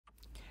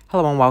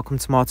Hello and welcome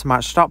to Motor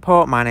Match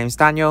Stockport. My name is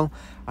Daniel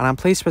and I'm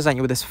pleased to present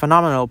you with this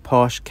phenomenal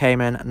Porsche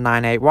Cayman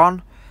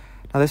 981.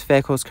 Now this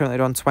vehicle is currently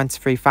done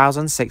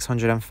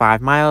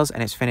 23,605 miles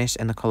and it's finished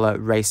in the colour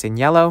racing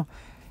yellow.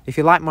 If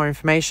you'd like more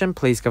information,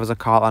 please give us a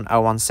call on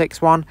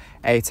 0161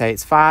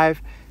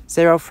 885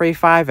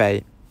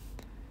 0358.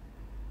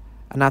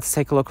 And now to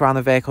take a look around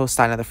the vehicle,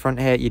 starting at the front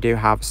here, you do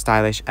have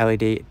stylish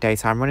LED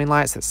daytime running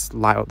lights that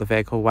light up the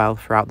vehicle well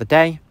throughout the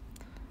day.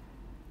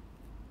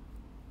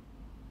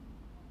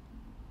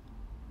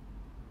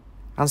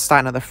 And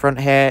starting at the front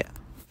here,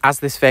 as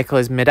this vehicle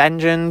is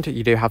mid-engined,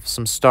 you do have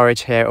some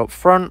storage here up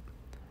front.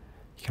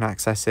 You can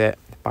access it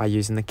by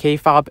using the key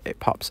fob. It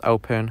pops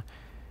open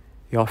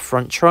your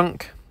front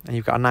trunk and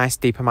you've got a nice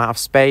deep amount of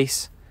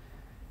space.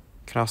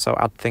 You can also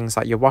add things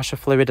like your washer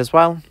fluid as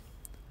well.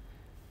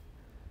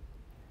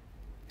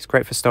 It's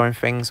great for storing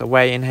things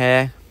away in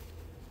here.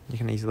 You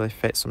can easily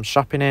fit some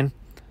shopping in.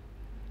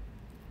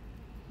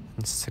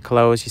 And to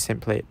close, you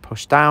simply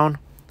push down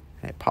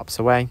and it pops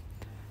away.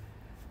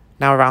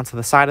 Now around to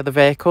the side of the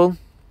vehicle.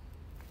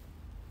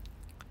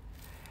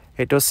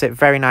 It does sit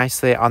very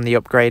nicely on the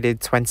upgraded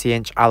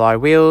 20-inch alloy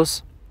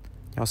wheels.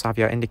 You also have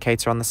your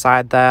indicator on the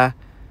side there.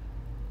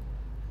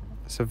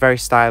 It's a very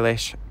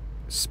stylish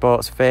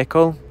sports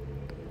vehicle.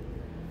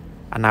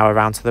 And now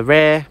around to the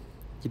rear,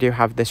 you do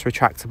have this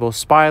retractable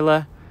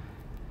spoiler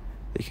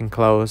that you can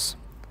close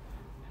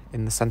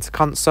in the center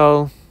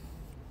console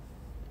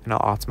and it'll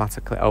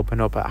automatically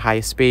open up at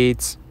higher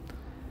speeds.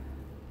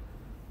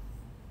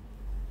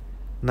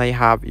 And there you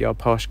have your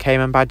Porsche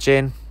Cayman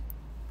badging.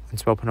 And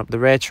to open up the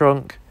rear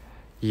trunk,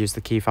 you use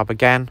the key fob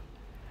again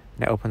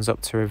and it opens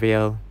up to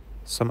reveal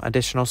some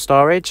additional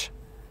storage.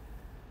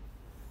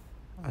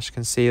 As you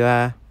can see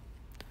there,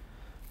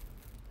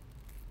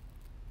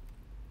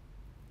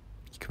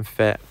 you can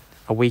fit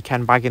a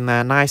weekend bag in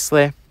there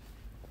nicely.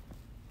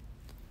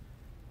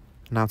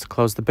 Now to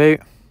close the boot,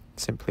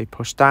 simply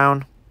push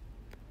down.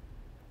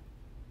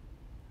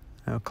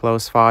 It'll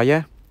close for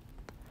you.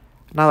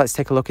 Now let's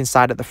take a look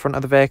inside at the front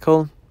of the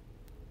vehicle.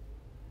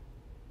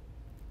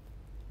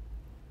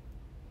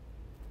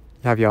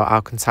 You have your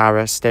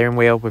Alcantara steering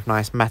wheel with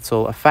nice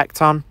metal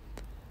effect on.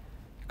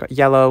 You've got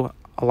yellow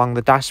along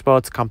the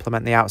dashboard to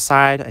complement the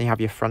outside, and you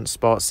have your front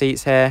sport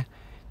seats here.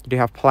 You do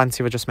have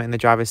plenty of adjustment in the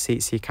driver's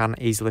seat, so you can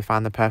easily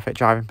find the perfect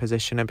driving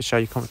position and be sure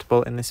you're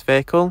comfortable in this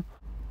vehicle.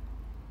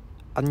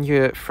 And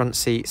your front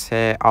seats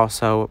here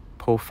also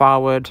pull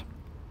forward.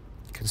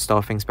 You can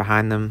store things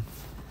behind them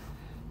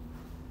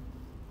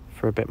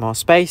for a bit more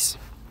space.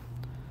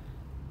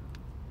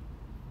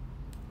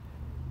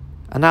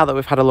 And now that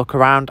we've had a look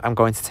around, I'm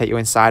going to take you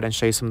inside and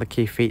show you some of the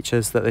key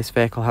features that this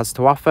vehicle has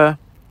to offer.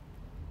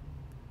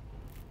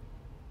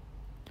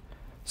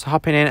 So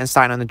hopping in and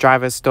starting on the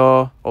driver's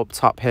door, up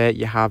top here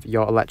you have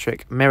your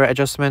electric mirror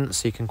adjustments,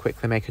 so you can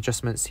quickly make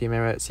adjustments to your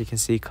mirror so you can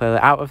see clearly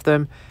out of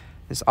them.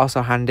 It's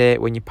also handy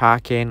when you're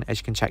parking, as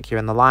you can check here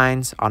in the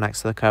lines or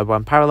next to the curb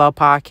when parallel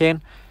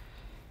parking.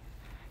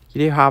 You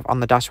do have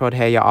on the dashboard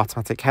here your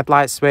automatic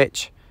headlight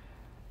switch.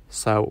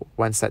 So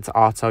when set to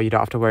auto, you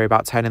don't have to worry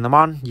about turning them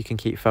on. You can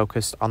keep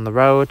focused on the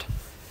road.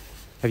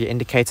 You have your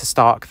indicator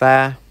stalk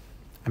there.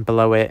 And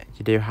below it,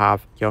 you do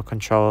have your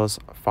controls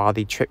for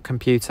the trip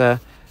computer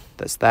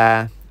that's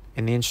there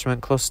in the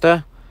instrument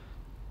cluster.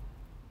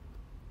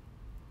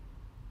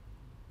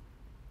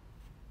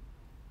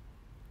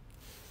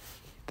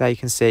 There you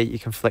can see you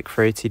can flick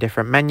through to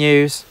different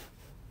menus.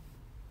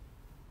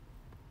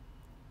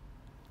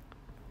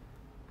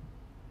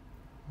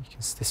 You can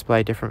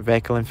display different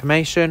vehicle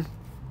information.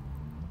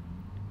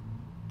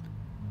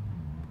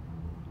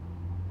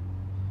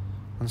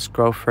 And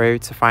scroll through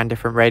to find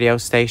different radio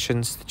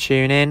stations to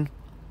tune in.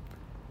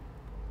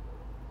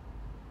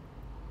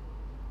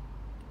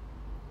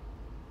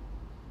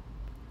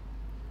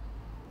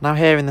 Now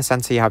here in the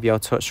center you have your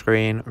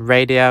touchscreen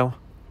radio.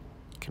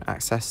 You can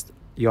access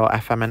your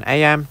FM and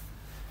AM.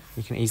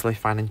 You can easily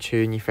find and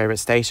tune your favorite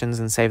stations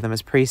and save them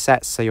as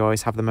presets, so you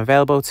always have them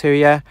available to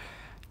you.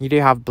 You do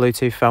have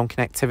Bluetooth phone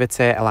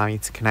connectivity, allowing you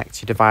to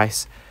connect your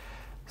device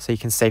so you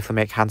can safely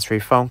make hands-free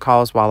phone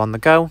calls while on the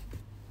go.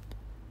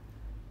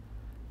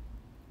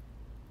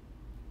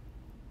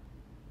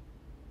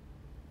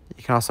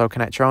 You can also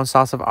connect your own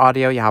source of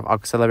audio. You have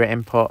auxiliary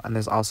input and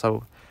there's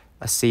also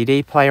a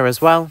CD player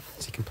as well,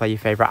 so you can play your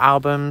favorite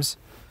albums.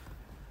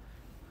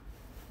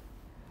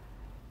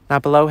 Now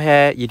below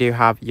here you do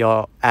have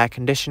your air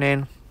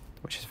conditioning,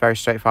 which is very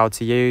straightforward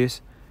to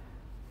use.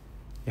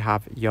 You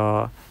have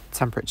your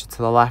temperature to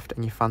the left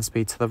and your fan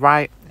speed to the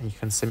right, and you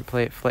can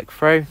simply flick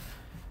through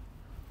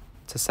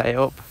to set it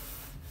up.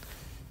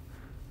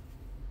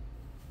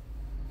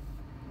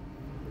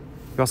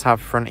 You also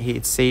have front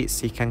heated seats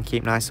so you can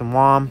keep nice and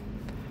warm.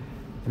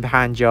 And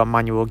behind your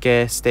manual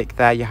gear stick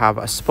there you have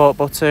a sport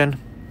button.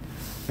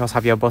 You also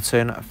have your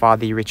button for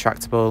the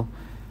retractable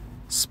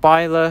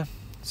spoiler,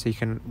 so you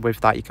can, with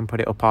that you can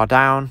put it up or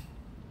down.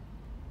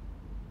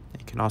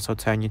 You can also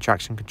turn your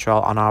traction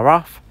control on or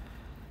off.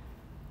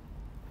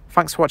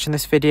 Thanks for watching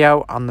this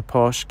video on the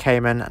Porsche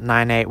Cayman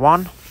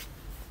 981.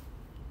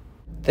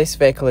 This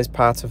vehicle is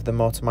part of the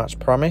Motor Match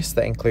promise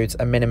that includes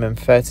a minimum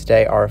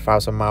 30-day or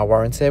 1,000-mile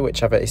warranty,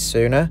 whichever is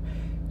sooner.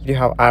 You do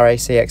have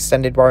RAC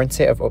extended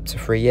warranty of up to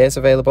 3 years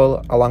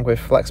available, along with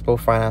flexible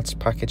finance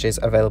packages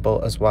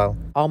available as well.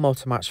 All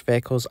Motor Match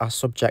vehicles are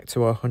subject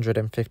to a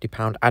 £150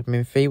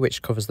 admin fee,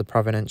 which covers the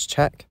provenance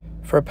check.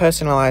 For a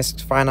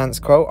personalised finance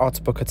quote or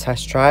to book a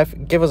test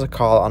drive, give us a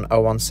call on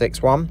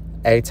 0161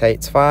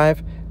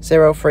 885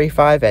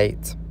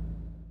 0358.